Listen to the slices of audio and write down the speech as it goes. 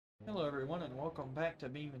Hello everyone and welcome back to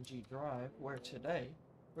BeamNG Drive, where today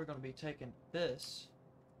we're going to be taking this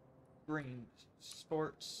green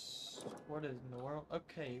sports, what is in the world?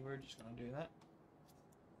 Okay, we're just going to do that.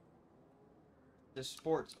 This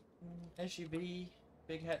sports SUV,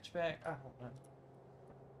 big hatchback, I don't know.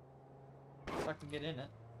 If I can get in it.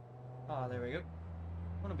 Ah, there we go.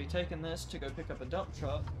 I'm going to be taking this to go pick up a dump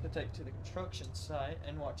truck to take to the construction site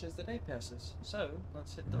and watch as the day passes. So,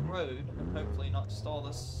 let's hit the road and hopefully not stall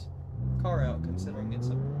this car out, considering it's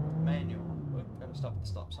a manual. Oh, gotta stop at the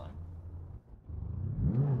stop sign.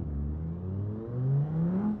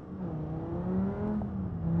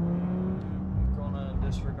 I'm gonna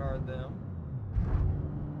disregard them.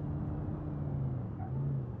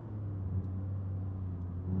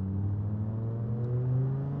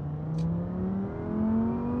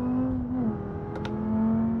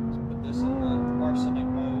 Let's put this in the arsenic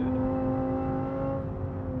mode.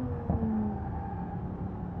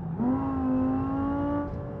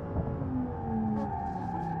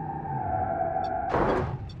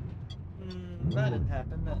 That didn't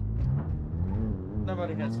happen.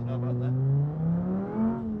 Nobody has to know about that.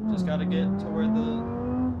 Just gotta get to where the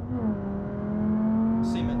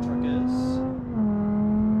cement truck is.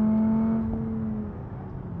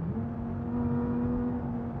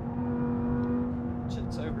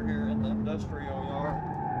 It's over here in the industrial yard.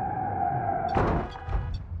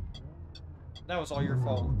 That was all your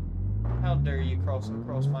fault. How dare you cross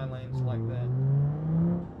my lanes like that?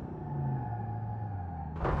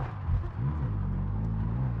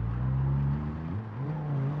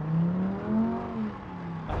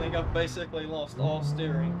 I think I've basically lost all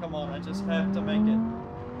steering. Come on, I just have to make it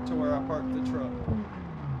to where I park the truck.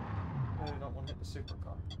 Oh, I don't want to hit the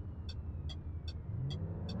supercar.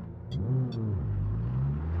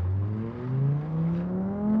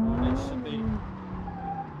 Come on, it should be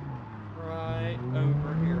right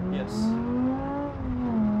over here. Yes.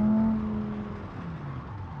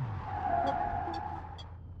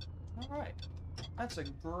 Alright. That's a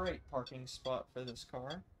great parking spot for this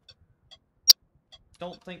car.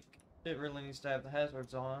 Don't think it really needs to have the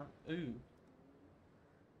hazards on. Ooh.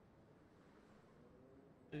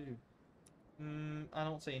 Ooh. I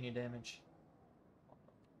don't see any damage.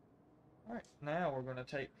 Alright, now we're going to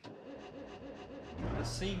take the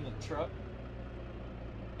cement truck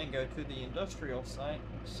and go to the industrial site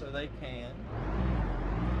so they can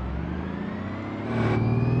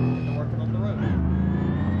get to working on the road.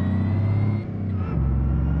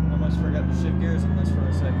 Almost forgot to shift gears on this for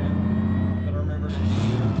a second.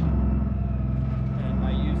 And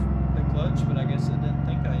I used the clutch, but I guess it didn't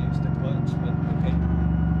think I used the clutch, but okay.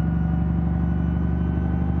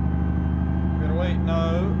 Better wait,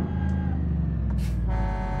 no.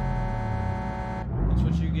 That's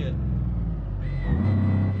what you get.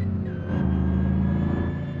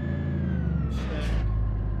 Check.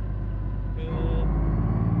 Good.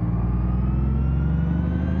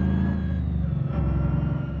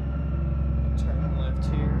 Turn left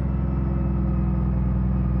here.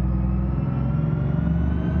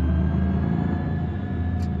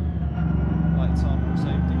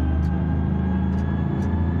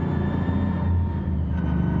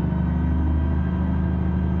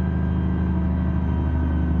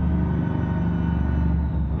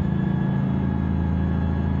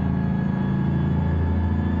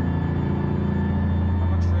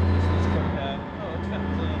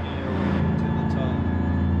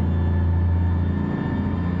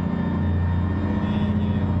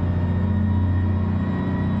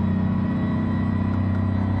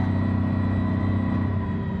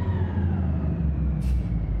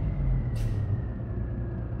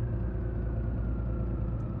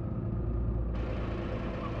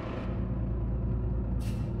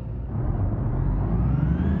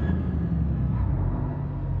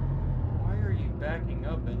 Backing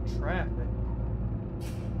up in traffic.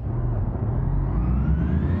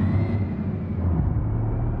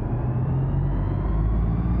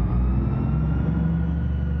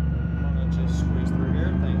 I'm gonna just squeeze through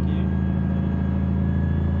here, thank you.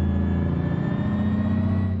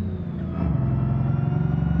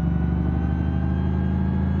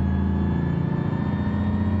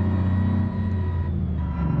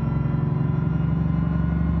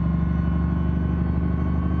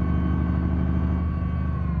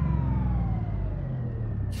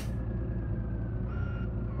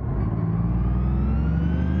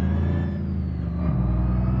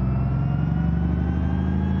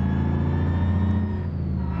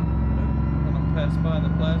 By the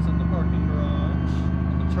plaza and the parking garage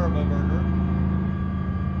and the turbo burger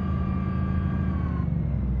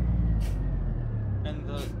and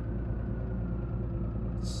the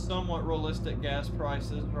somewhat realistic gas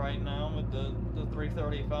prices right now with the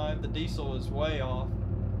 335. The diesel is way off.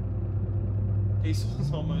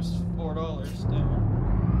 Diesel's almost $4 still.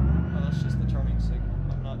 Oh, that's just the turning signal.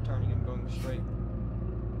 I'm not turning, I'm going straight.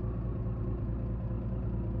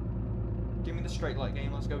 Give me the straight light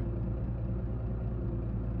game, let's go.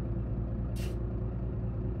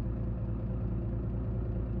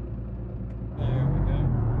 There we go.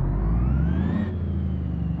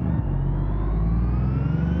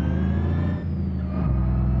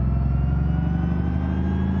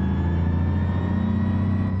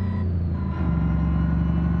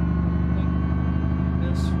 I think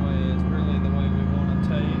this way is really the way we want to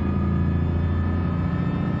take.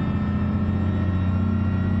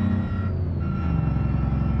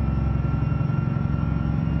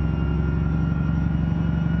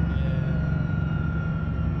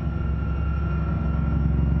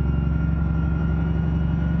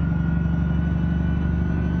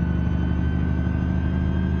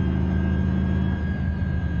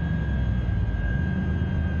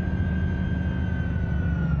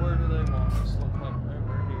 Where do they want us? Look like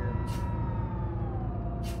over here.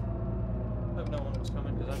 Hope no one was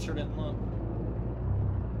coming because I sure didn't look.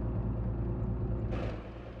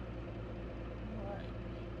 Alright.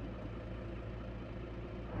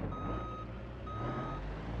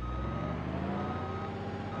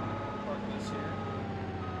 Park this here.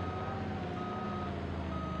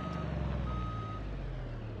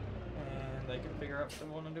 And they can figure out what they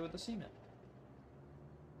want to do with the cement.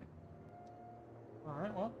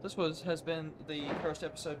 Alright, well, this has been the first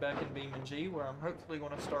episode back in BeamNG, where I'm hopefully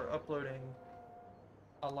going to start uploading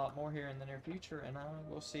a lot more here in the near future, and I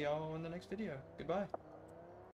will see y'all in the next video. Goodbye.